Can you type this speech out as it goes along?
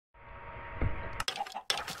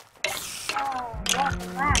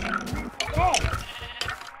fucking last minute today.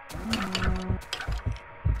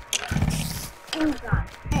 Oh god.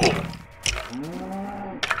 Hey.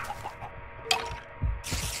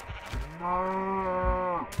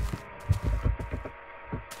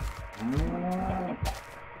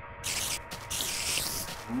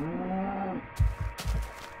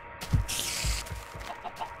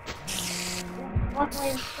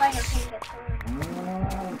 Luckily the spider can get through.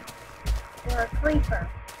 Or a creeper.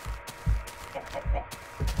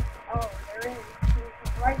 Oh, there is.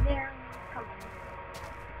 He's right there. He's coming.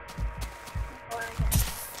 Before I get it.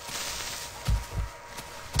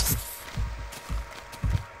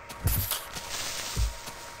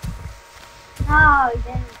 No, he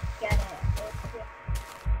didn't get it. It's just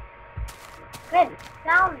good.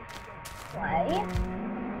 Sound display.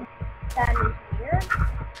 That is weird.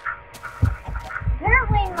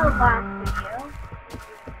 Apparently in the last video,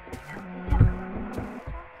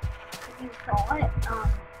 if you saw it,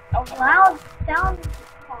 a loud sound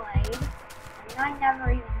played, and I never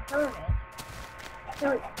even heard it. So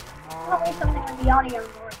it's probably something with the audio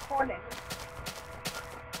recording.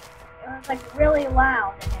 It was like really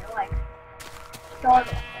loud, and it like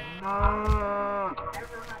startled me. I don't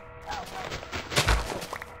know how to spell it.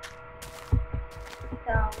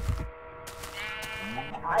 So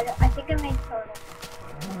I think it made turtle.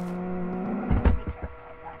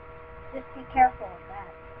 Just be careful of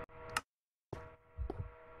that.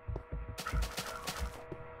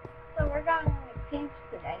 So we're going to the caves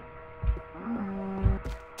today.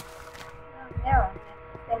 There are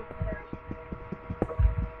sensors.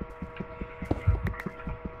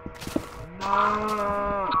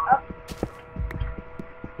 Oh.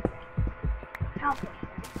 Help us.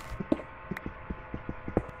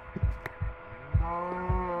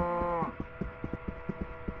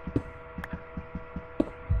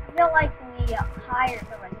 I feel like we hired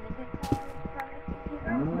the music players for this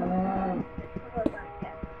computer. This was our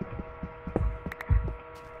guess.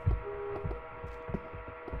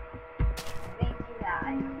 Maybe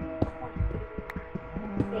that.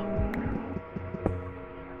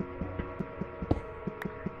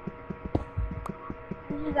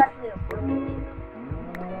 This is actually a broken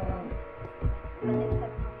but it's a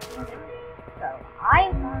computer. So I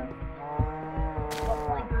was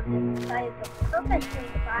playing on this decided to purposely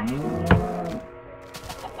crash the game.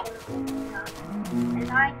 And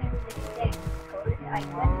I knew that it didn't. So I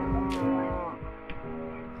went to look for it.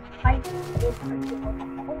 I did particular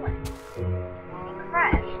pulling. It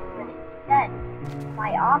crashed, but instead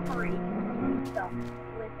my operating system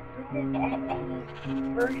was Windows NT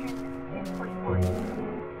version 2.1.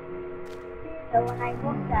 So when I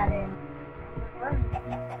looked at it,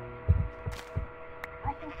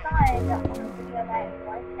 I decided on the video that it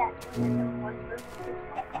was that Windows 1 version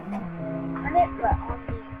 2.1. On it, but on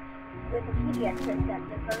the Wikipedia it says that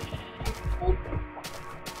the version is 2.1.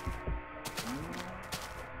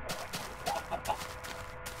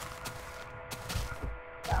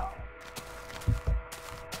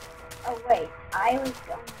 Oh wait, I was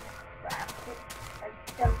going to craft a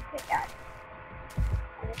stone pickaxe.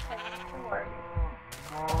 And it's a sword.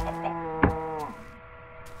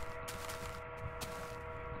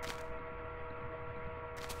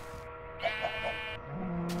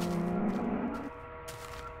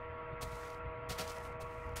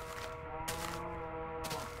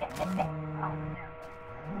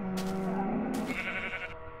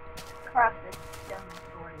 Craft this stone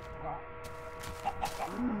sword as well.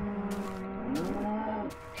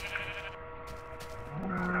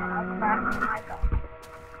 I'll craft my gun.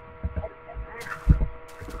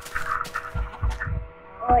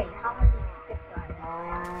 Wait, how many sticks are there?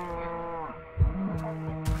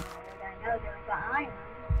 I know there's an iron.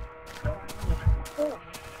 So I need cool.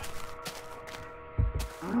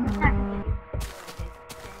 I'm not going to use this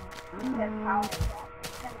because how it's all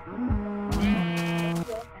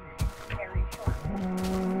very short.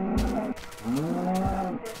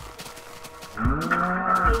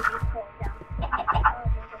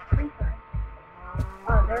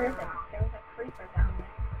 There's a creeper down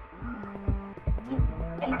there.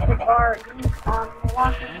 He's the guard. He's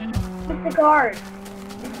walking. He's the guard.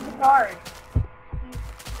 It's the guard.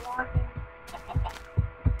 He's walking.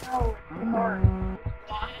 No, it's the guard.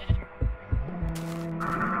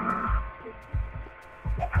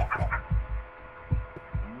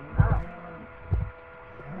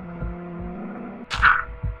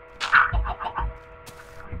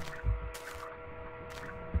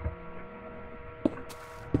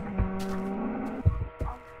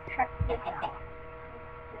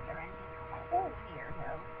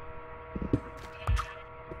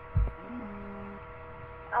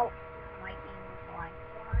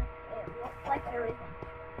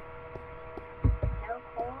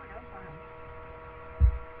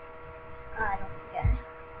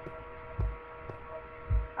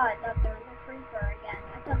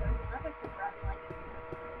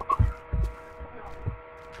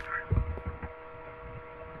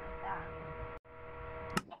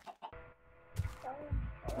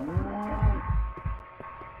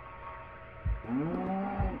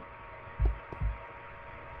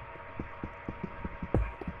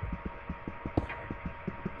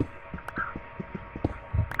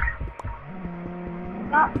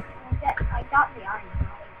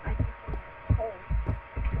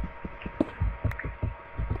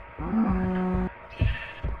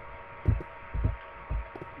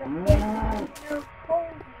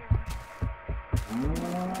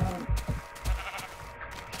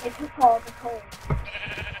 of the cold.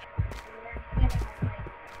 And they're getting like,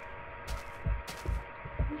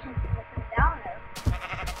 you should looking down there.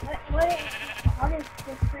 What is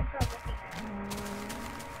this creeper looking at?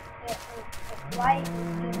 Why is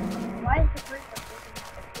the creeper looking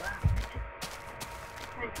at the ground?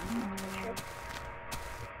 Kind of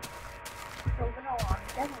so little on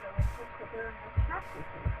desert oasis, but there are no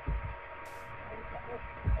cactuses.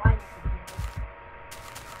 Why is it here?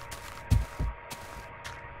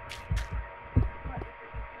 What is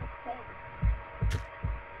it saying?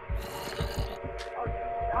 Oh,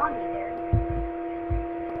 there's a zombie there.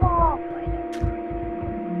 Oh, fight it.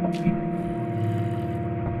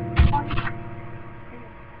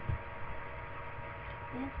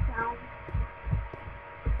 This sounds...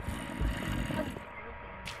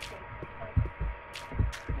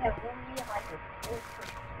 Yeah, we'll need like a closer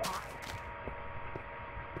spot.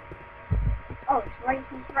 Oh,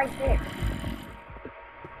 he's right there.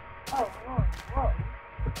 Oh, whoa.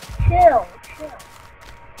 Chill.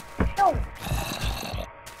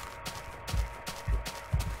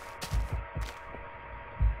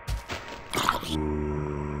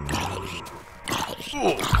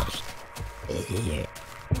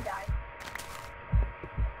 He died.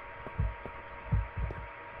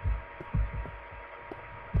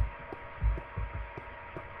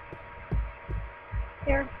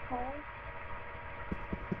 There's coal.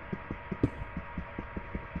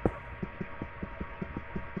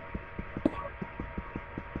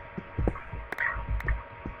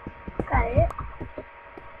 Got it.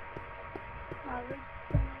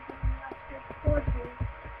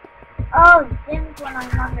 Oh, dims when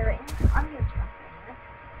I'm under something. That's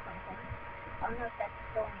something. I don't know if that's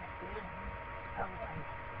still in the game. Oh,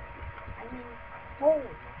 I mean, coal,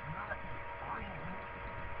 not fire.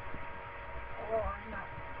 Or not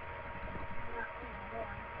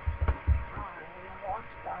anymore. I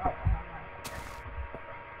lost that one.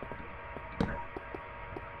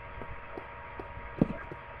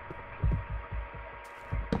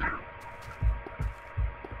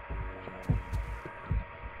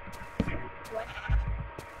 What?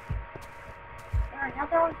 Is there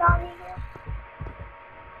another one zombie here?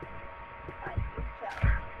 I think so.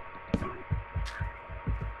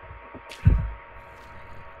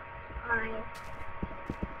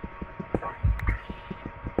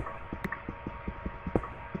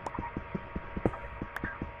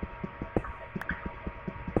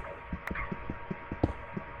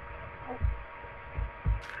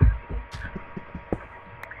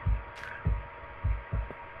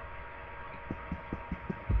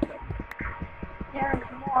 There's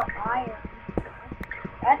more iron.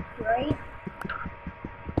 That's great.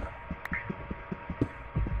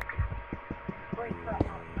 Great for us.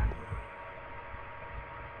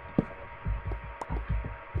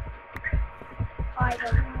 I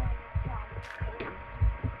don't know.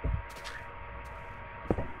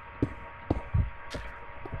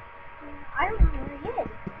 I don't know where he is.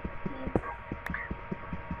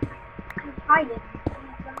 He's hiding.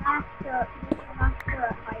 He's the master of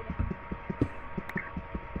hiding.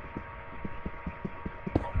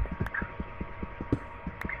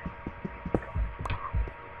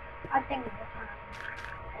 I think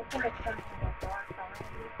it's going to get dark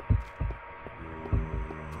already.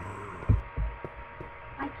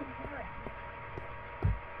 I can hear it.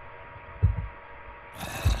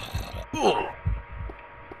 Oh.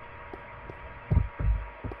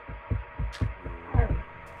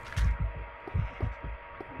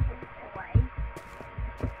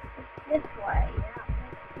 This way, yeah.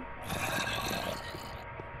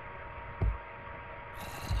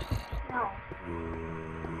 No.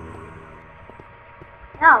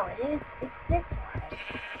 No, it's this way.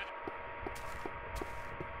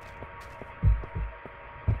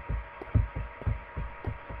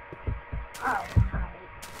 Oh, no,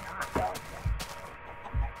 it's not going there.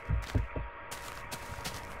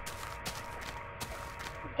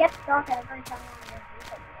 It gets dark every time I'm going to do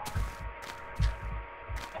something.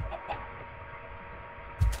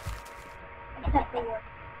 Except for yours.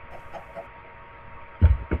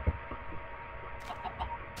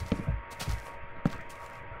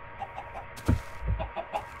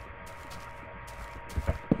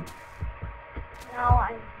 No,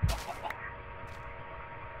 I'm...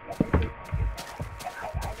 Yeah, this is... I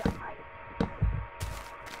don't like...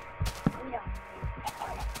 We don't need to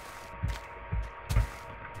fight.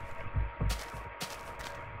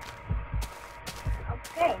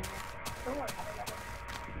 Okay, the door still.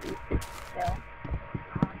 Yeah.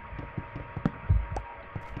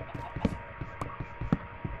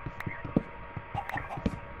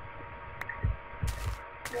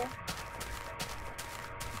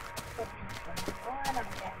 I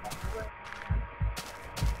don't get the wood.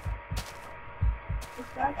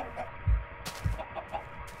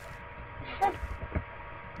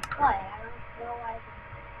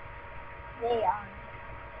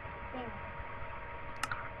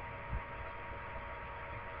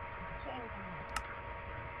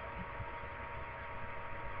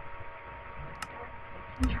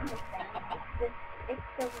 You know what I'm saying? It's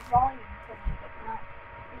the volume thing, it's not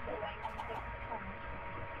the way you get the tone.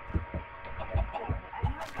 I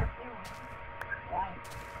know what you're doing. Why?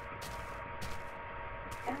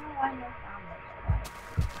 I don't know why no sound is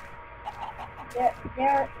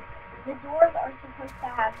quiet. The doors are supposed to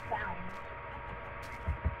have sound,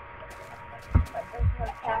 but there's no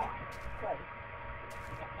sound place.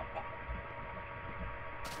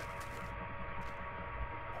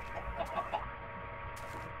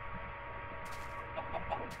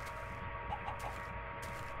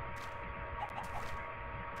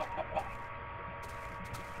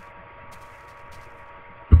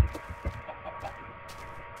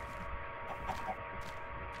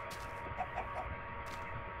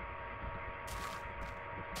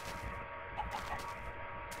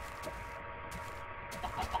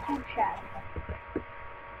 Two chests.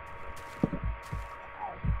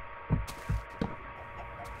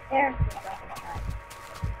 There's the double chest.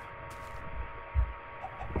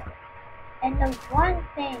 And the one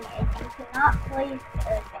thing is you cannot place a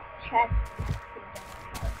chest next to the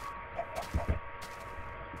chest.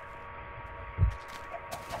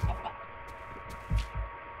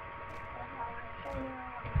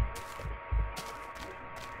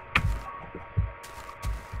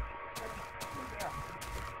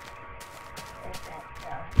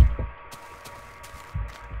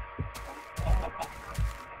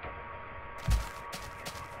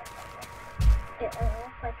 It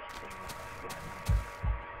looks like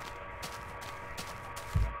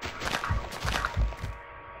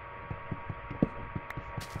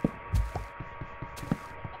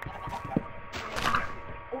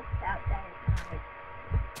oops, that is not it.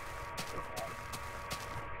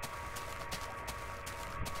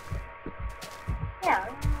 Yeah, I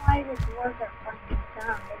don't know why the doors are funny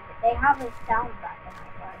sound. They have a sound back in my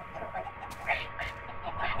head. It's like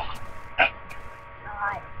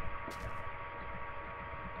alright.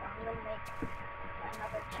 So I'm gonna make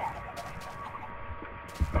another chest.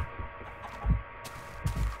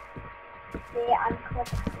 See, I'm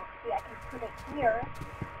clicking. See, I can put it here.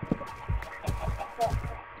 But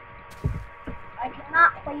I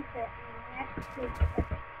cannot place it next to it.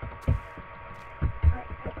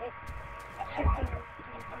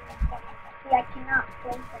 See, I cannot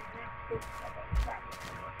place it next to the chest.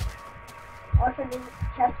 Also, these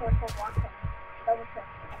chests are for walking. Double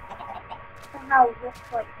chest. Somehow looks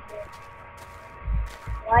like this.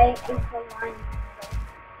 Why is the line in the middle?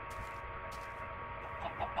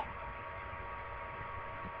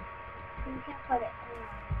 So you can put it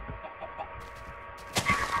anywhere.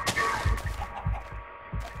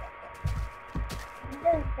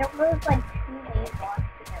 There was like two main blocks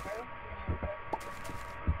together.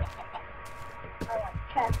 Oh, like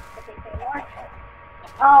chests, but they say large chests.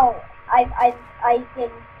 Oh, I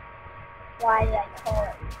didn't. Why did I call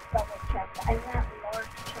it double chests? I meant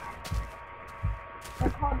large chests. They're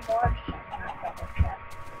called large chests, not double chests.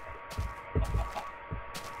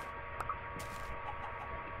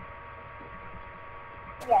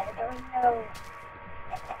 Yeah, there was no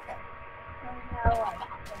like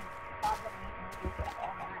combination with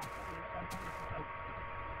all that.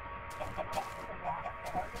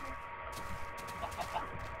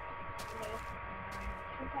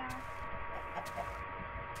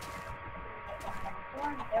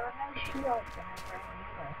 There were no shields in the game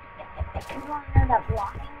either. If you want to know that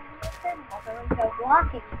blocking existed, well, there was no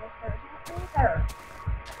blocking because there's either.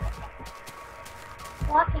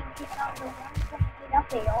 Blocking is on the 1.8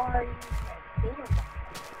 update already in the beta 1.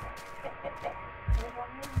 It was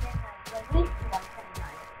removed in the release 1.9.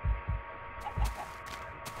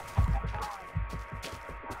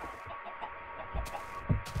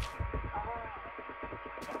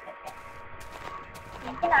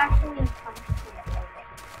 You can actually come to the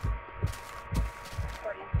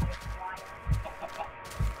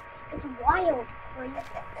it's wild, crazy.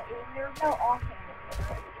 There's no offhand.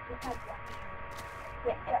 You just have one hand.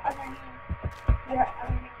 Yeah, your other hand's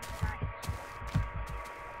nice.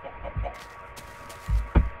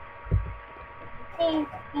 See,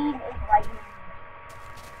 speed is lightning.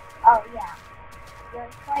 Oh yeah. You're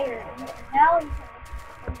inspired. Now you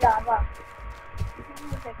can use Java. You can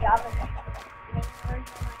use the Java main version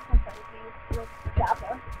of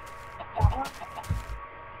Java.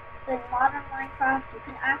 So in modern Minecraft, you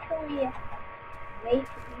can actually make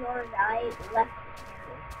your guy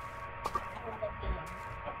left-handed in the game.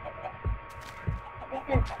 I think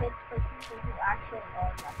this fits for people who actually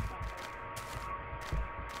are left-handed.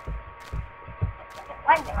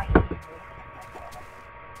 I'm right-handed.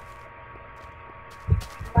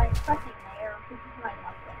 By pressing there, this is my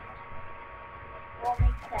left hand. It all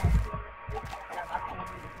makes sense. You're left-handed.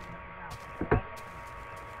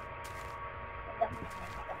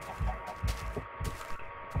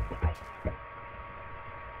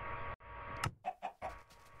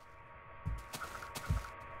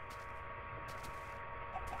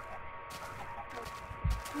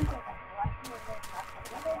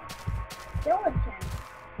 skeleton.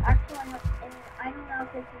 Actually, I don't know if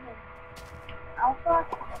this is in Alpha.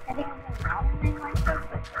 I think it's in Mountain they like this,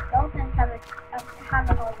 but skeletons have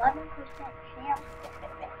an 11% chance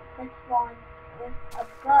to spawn with a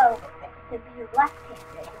bow to be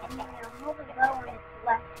left-handed. Meaning it'll move a bow on its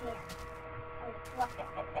left hand. On its left bow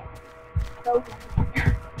hand. So,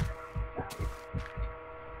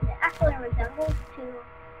 it actually resembles to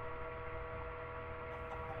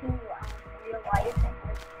real life, and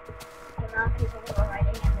the amount of people who are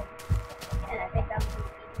right-handed, and I think that would be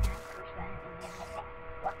 89%, and then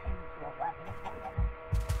left-handed to 11.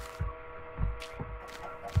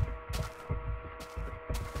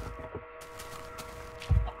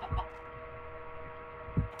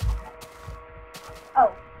 Oh,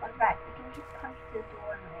 fun fact, you can just punch the door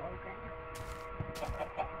and it'll open.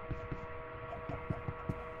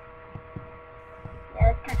 Yeah,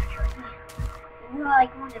 that's kind of tricky. You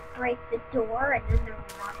like want to break the door and then the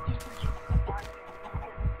rock just punches the door and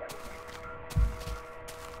it goes open.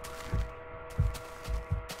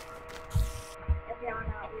 If you don't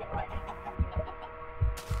know, we like to do it.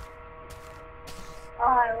 Oh,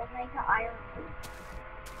 I will make an iron boot.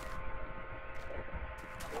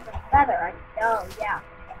 With a feather, oh yeah.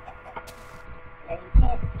 Yeah, you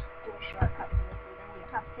can't just do a shortcut to this either. You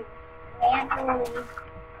have to manually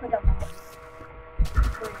put them on.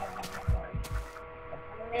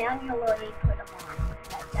 Manually put them on.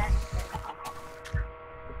 That's it.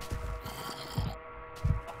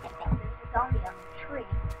 There's a zombie on the tree.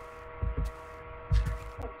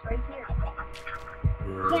 Oh, it's right here.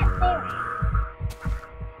 You can't see me.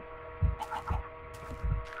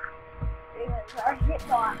 Because our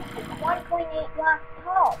hitbox is 1.8 blocks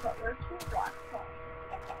tall, but we're 2 blocks tall.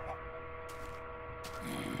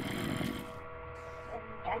 And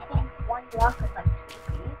I think 1 block is like 2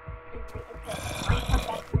 feet. It's a Minecraft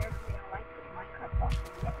box there in real life, but Minecraft box is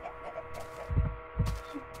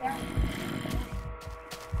she's there.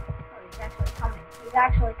 Oh, he's actually coming. He's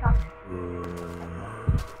actually coming.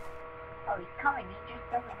 Oh, he's coming. He just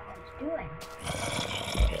doesn't know what he's doing.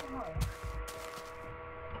 Oh.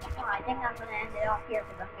 Well, I think I'm gonna end it off here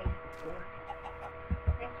because I'm getting bored.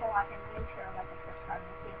 Thanks for watching. Make sure to like and subscribe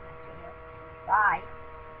and see you next video. Bye.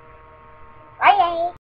 Bye.